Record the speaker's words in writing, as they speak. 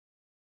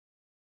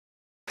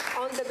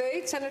On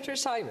debate, Senator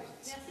Simons.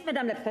 Merci,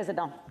 Madame la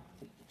Présidente.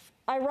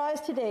 I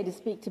rise today to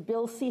speak to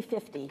Bill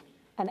C-50,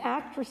 an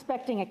act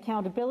respecting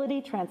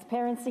accountability,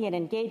 transparency, and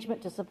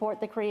engagement to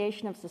support the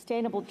creation of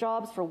sustainable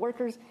jobs for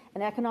workers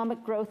and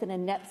economic growth in a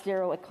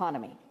net-zero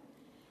economy.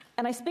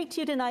 And I speak to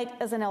you tonight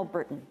as an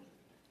Albertan.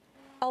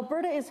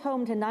 Alberta is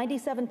home to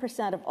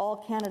 97% of all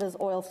Canada's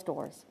oil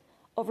stores.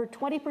 Over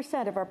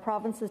 20% of our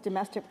province's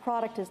domestic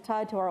product is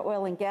tied to our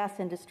oil and gas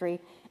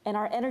industry, and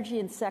our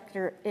energy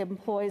sector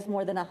employs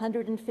more than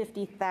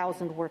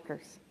 150,000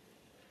 workers.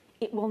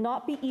 It will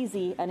not be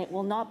easy and it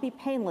will not be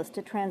painless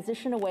to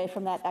transition away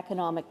from that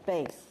economic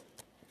base.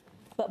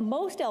 But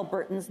most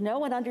Albertans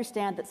know and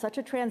understand that such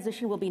a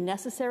transition will be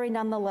necessary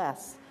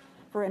nonetheless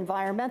for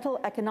environmental,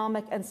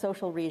 economic, and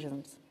social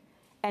reasons.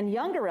 And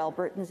younger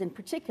Albertans in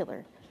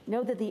particular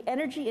know that the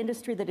energy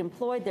industry that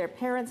employed their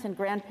parents and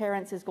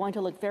grandparents is going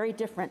to look very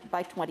different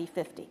by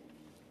 2050.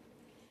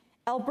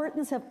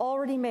 Albertans have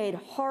already made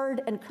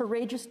hard and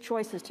courageous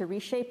choices to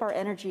reshape our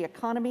energy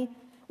economy,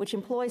 which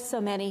employs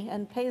so many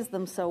and pays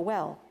them so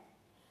well.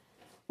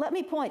 Let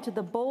me point to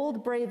the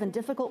bold, brave, and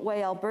difficult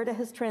way Alberta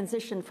has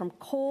transitioned from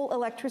coal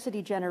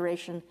electricity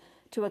generation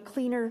to a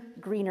cleaner,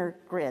 greener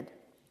grid.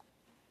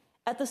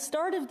 At the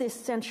start of this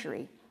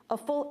century, a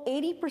full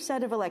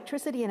 80% of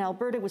electricity in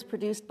Alberta was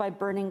produced by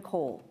burning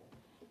coal.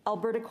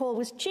 Alberta coal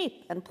was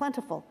cheap and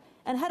plentiful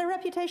and had a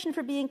reputation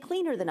for being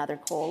cleaner than other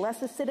coal, less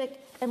acidic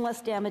and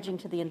less damaging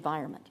to the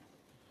environment.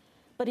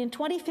 But in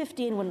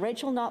 2015, when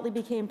Rachel Notley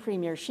became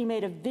Premier, she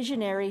made a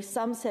visionary,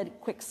 some said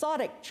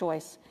quixotic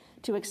choice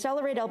to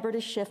accelerate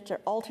Alberta's shift to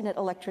alternate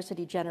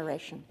electricity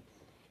generation.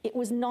 It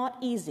was not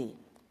easy.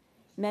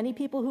 Many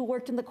people who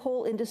worked in the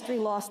coal industry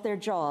lost their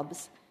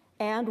jobs,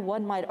 and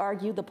one might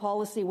argue the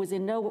policy was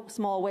in no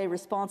small way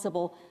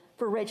responsible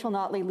for Rachel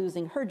Notley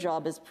losing her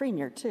job as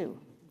Premier, too.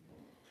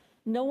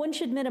 No one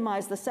should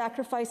minimize the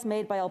sacrifice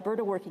made by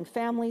Alberta working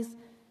families,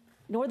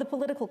 nor the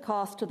political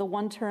cost to the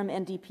one-term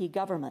NDP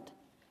government.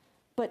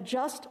 But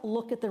just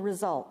look at the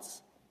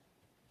results.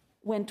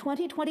 When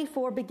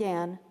 2024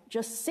 began,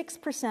 just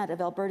 6%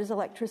 of Alberta's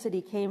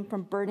electricity came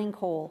from burning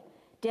coal,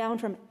 down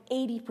from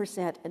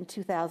 80% in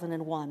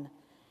 2001.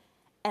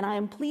 And I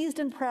am pleased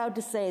and proud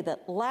to say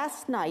that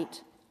last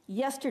night,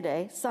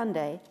 yesterday,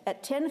 Sunday,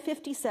 at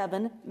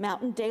 10:57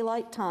 Mountain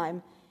Daylight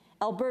Time,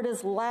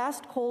 Alberta's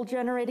last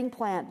coal-generating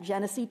plant,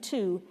 Genesee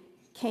 2,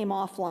 came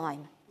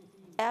offline.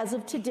 As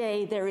of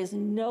today, there is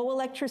no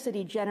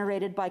electricity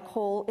generated by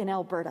coal in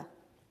Alberta.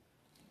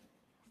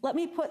 Let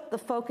me put the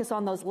focus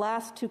on those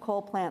last two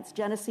coal plants,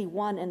 Genesee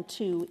 1 and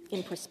 2,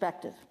 in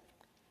perspective.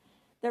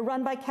 They're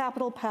run by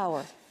Capital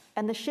Power,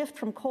 and the shift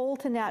from coal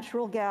to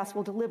natural gas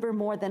will deliver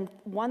more than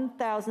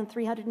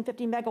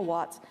 1,350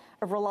 megawatts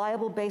of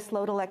reliable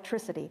baseload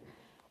electricity,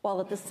 while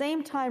at the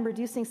same time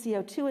reducing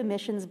CO2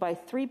 emissions by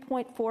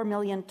 3.4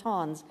 million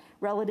tons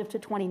relative to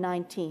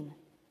 2019.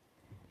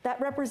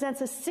 That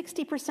represents a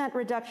 60%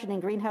 reduction in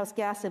greenhouse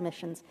gas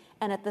emissions,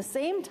 and at the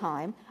same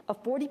time, a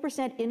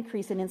 40%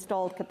 increase in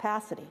installed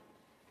capacity.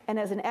 And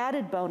as an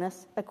added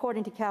bonus,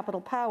 according to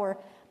Capital Power,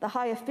 the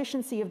high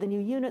efficiency of the new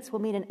units will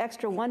mean an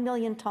extra 1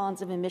 million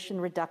tons of emission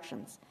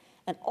reductions.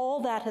 And all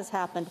that has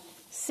happened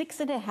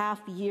 6.5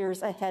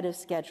 years ahead of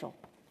schedule.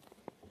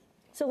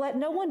 So let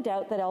no one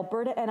doubt that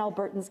Alberta and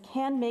Albertans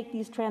can make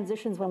these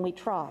transitions when we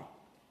try.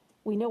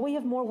 We know we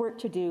have more work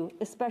to do,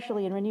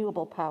 especially in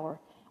renewable power,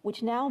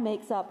 which now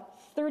makes up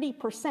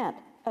 30%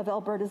 of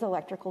Alberta's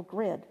electrical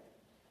grid.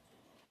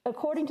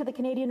 According to the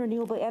Canadian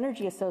Renewable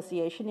Energy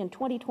Association, in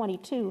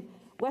 2022,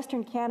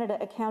 Western Canada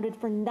accounted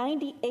for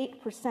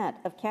 98%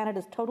 of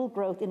Canada's total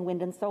growth in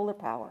wind and solar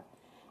power,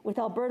 with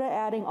Alberta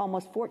adding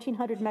almost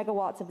 1,400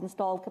 megawatts of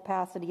installed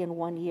capacity in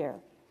 1 year.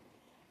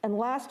 And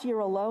last year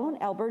alone,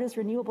 Alberta's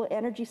renewable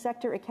energy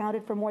sector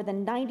accounted for more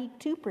than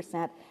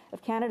 92%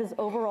 of Canada's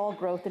overall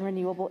growth in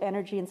renewable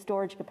energy and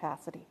storage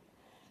capacity.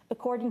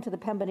 According to the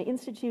Pembina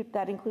Institute,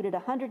 that included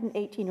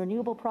 118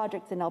 renewable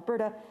projects in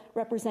Alberta,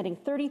 representing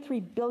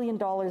 $33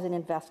 billion in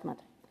investment.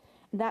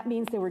 And that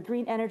means there were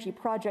green energy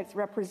projects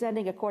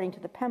representing, according to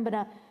the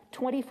Pembina,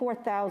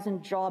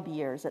 24,000 job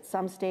years at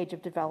some stage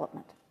of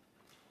development.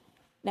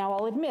 Now,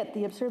 I'll admit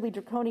the absurdly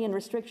draconian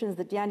restrictions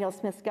that Danielle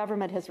Smith's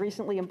government has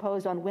recently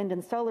imposed on wind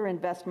and solar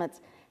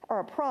investments are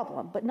a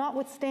problem, but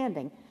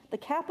notwithstanding, the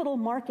capital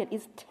market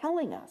is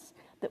telling us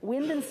that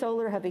wind and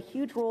solar have a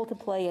huge role to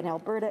play in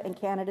Alberta and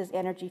Canada's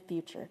energy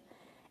future.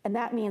 And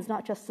that means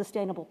not just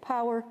sustainable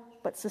power,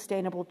 but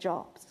sustainable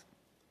jobs.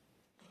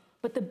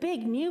 But the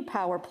big new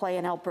power play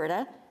in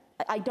Alberta,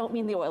 I don't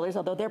mean the Oilers,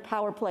 although their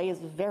power play is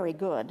very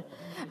good.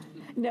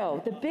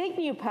 No, the big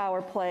new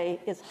power play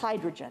is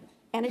hydrogen,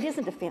 and it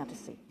isn't a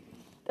fantasy.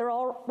 There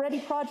are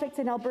already projects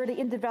in Alberta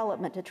in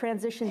development to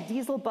transition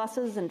diesel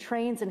buses and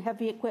trains and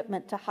heavy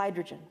equipment to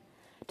hydrogen,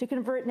 to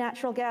convert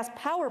natural gas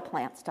power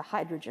plants to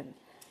hydrogen,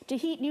 to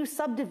heat new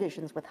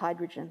subdivisions with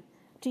hydrogen,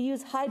 to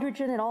use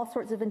hydrogen in all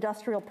sorts of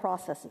industrial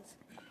processes.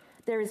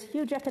 There is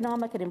huge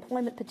economic and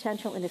employment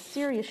potential in a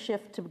serious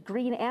shift to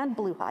green and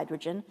blue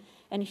hydrogen,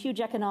 and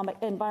huge economic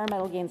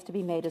environmental gains to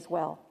be made as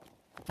well.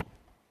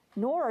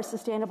 Nor are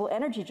sustainable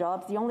energy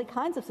jobs the only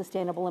kinds of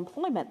sustainable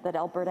employment that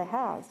Alberta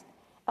has.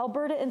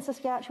 Alberta and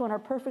Saskatchewan are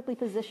perfectly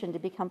positioned to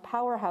become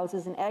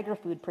powerhouses in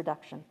agri-food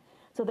production,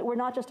 so that we're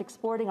not just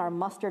exporting our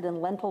mustard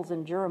and lentils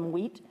and durum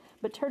wheat,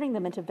 but turning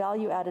them into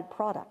value-added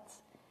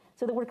products,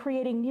 so that we're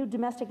creating new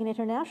domestic and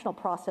international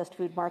processed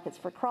food markets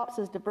for crops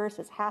as diverse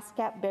as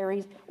haskap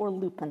berries or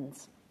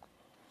lupins.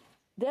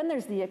 Then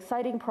there's the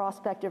exciting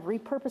prospect of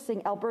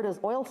repurposing Alberta's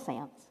oil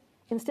sands.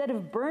 Instead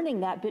of burning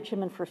that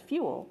bitumen for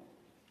fuel,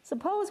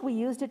 suppose we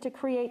used it to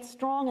create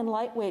strong and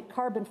lightweight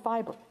carbon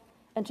fiber,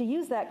 and to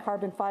use that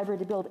carbon fiber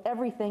to build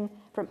everything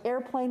from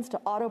airplanes to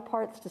auto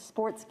parts to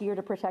sports gear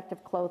to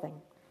protective clothing.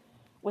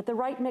 With the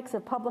right mix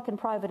of public and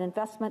private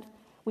investment,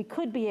 we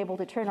could be able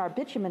to turn our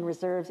bitumen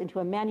reserves into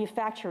a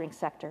manufacturing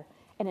sector,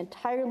 an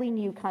entirely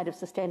new kind of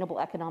sustainable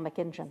economic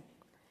engine.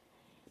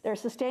 There are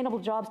sustainable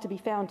jobs to be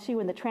found, too,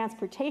 in the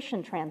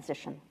transportation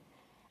transition.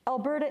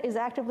 Alberta is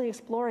actively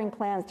exploring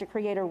plans to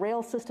create a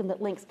rail system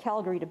that links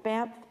Calgary to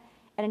Banff,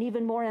 and an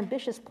even more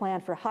ambitious plan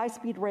for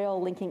high-speed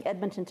rail linking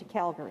Edmonton to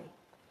Calgary.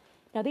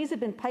 Now, these have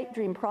been pipe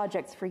dream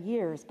projects for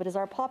years, but as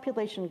our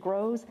population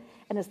grows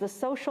and as the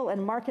social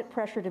and market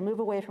pressure to move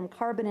away from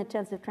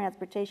carbon-intensive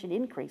transportation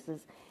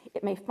increases,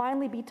 it may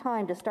finally be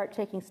time to start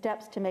taking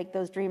steps to make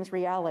those dreams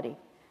reality,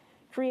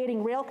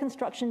 creating rail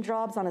construction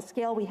jobs on a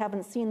scale we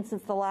haven't seen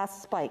since the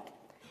last spike,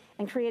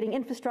 and creating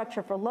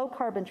infrastructure for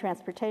low-carbon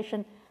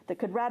transportation that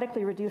could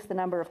radically reduce the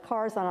number of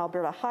cars on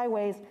Alberta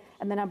highways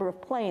and the number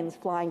of planes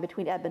flying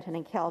between Edmonton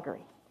and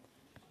Calgary.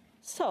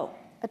 So,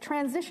 a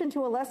transition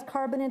to a less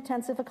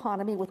carbon-intensive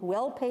economy with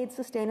well-paid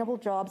sustainable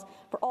jobs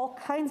for all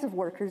kinds of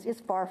workers is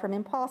far from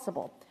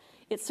impossible.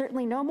 It's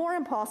certainly no more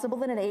impossible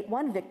than an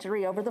 8-1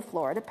 victory over the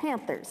Florida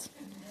Panthers.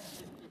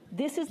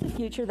 This is the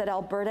future that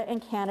Alberta and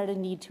Canada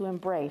need to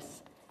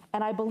embrace,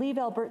 and I believe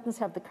Albertans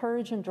have the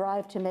courage and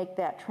drive to make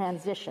that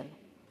transition.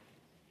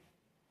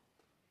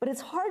 But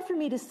it's hard for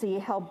me to see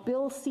how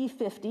Bill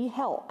C-50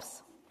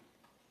 helps.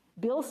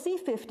 Bill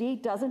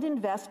C-50 doesn't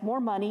invest more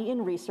money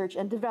in research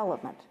and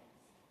development.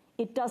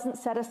 It doesn't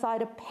set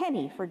aside a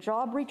penny for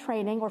job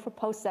retraining or for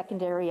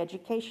post-secondary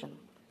education.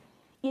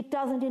 It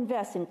doesn't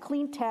invest in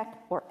clean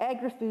tech or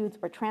agri-foods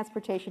or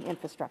transportation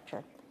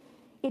infrastructure.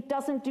 It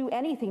doesn't do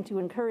anything to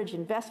encourage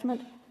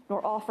investment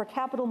nor offer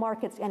capital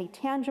markets any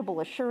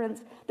tangible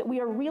assurance that we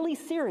are really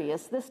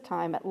serious this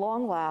time at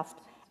long last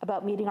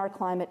about meeting our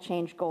climate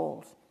change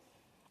goals.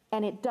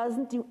 And it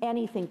doesn't do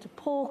anything to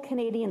pull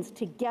Canadians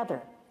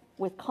together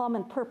with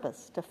common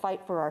purpose to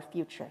fight for our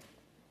future.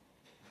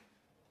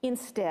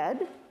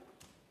 Instead,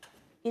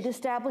 it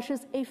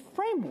establishes a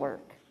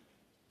framework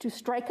to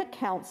strike a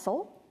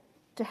council,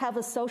 to have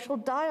a social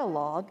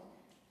dialogue,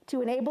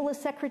 to enable a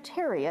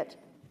secretariat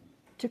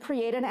to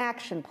create an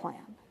action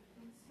plan,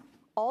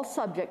 all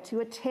subject to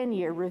a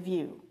 10-year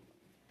review.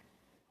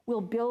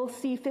 Will Bill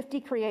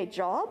C-50 create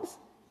jobs?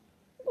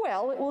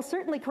 Well, it will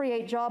certainly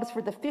create jobs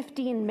for the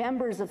 15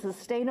 members of the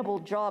Sustainable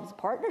Jobs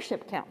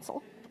Partnership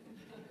Council.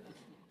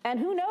 And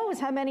who knows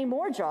how many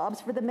more jobs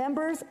for the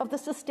members of the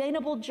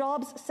Sustainable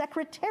Jobs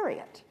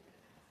Secretariat.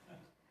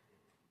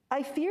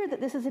 I fear that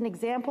this is an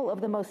example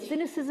of the most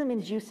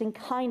cynicism-inducing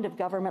kind of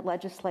government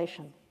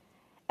legislation.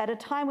 At a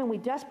time when we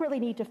desperately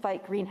need to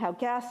fight greenhouse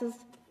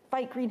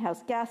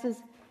gases,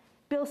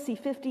 Bill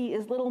C-50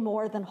 is little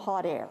more than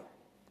hot air.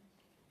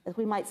 As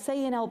we might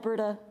say in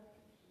Alberta,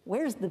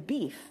 where's the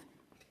beef?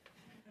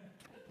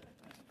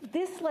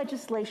 This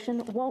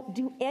legislation won't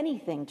do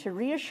anything to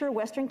reassure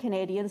Western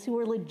Canadians who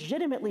are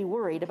legitimately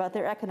worried about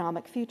their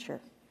economic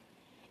future.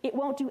 It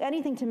won't do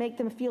anything to make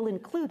them feel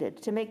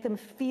included, to make them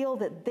feel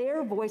that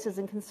their voices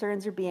and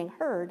concerns are being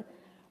heard,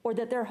 or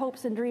that their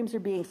hopes and dreams are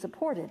being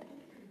supported.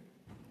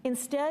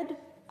 Instead,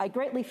 I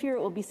greatly fear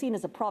it will be seen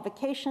as a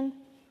provocation,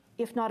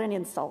 if not an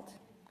insult.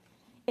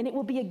 And it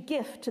will be a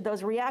gift to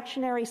those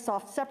reactionary,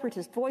 soft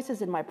separatist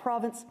voices in my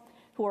province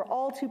who are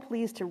all too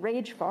pleased to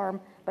rage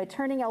farm by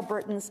turning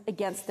Albertans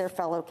against their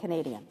fellow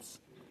Canadians.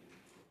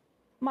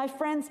 My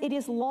friends, it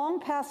is long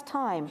past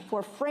time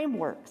for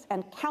frameworks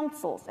and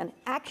councils and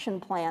action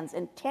plans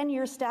and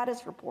 10-year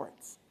status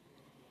reports.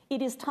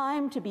 It is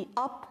time to be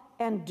up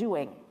and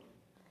doing.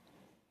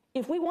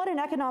 If we want an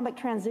economic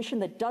transition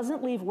that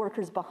doesn't leave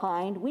workers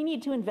behind, we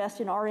need to invest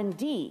in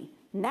R&D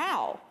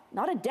now,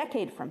 not a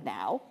decade from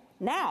now,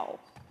 now.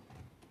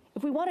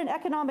 If we want an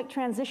economic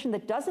transition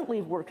that doesn't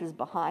leave workers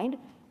behind,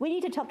 we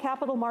need to tell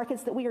capital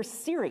markets that we are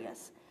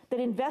serious,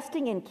 that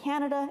investing in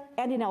Canada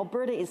and in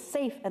Alberta is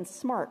safe and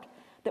smart,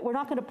 that we're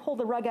not going to pull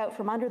the rug out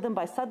from under them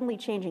by suddenly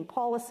changing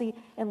policy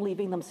and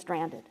leaving them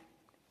stranded.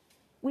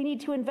 We need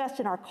to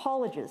invest in our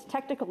colleges,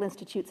 technical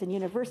institutes, and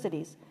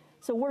universities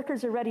so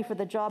workers are ready for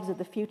the jobs of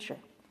the future.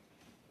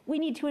 We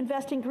need to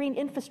invest in green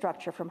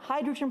infrastructure from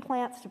hydrogen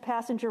plants to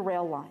passenger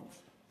rail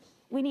lines.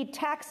 We need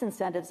tax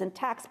incentives and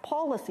tax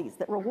policies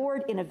that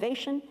reward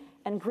innovation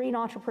and green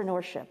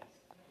entrepreneurship.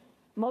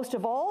 Most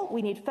of all,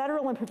 we need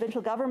federal and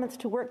provincial governments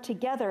to work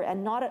together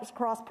and not at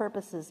cross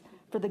purposes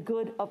for the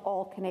good of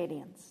all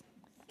Canadians.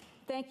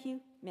 Thank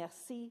you,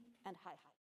 merci, and hi-hi.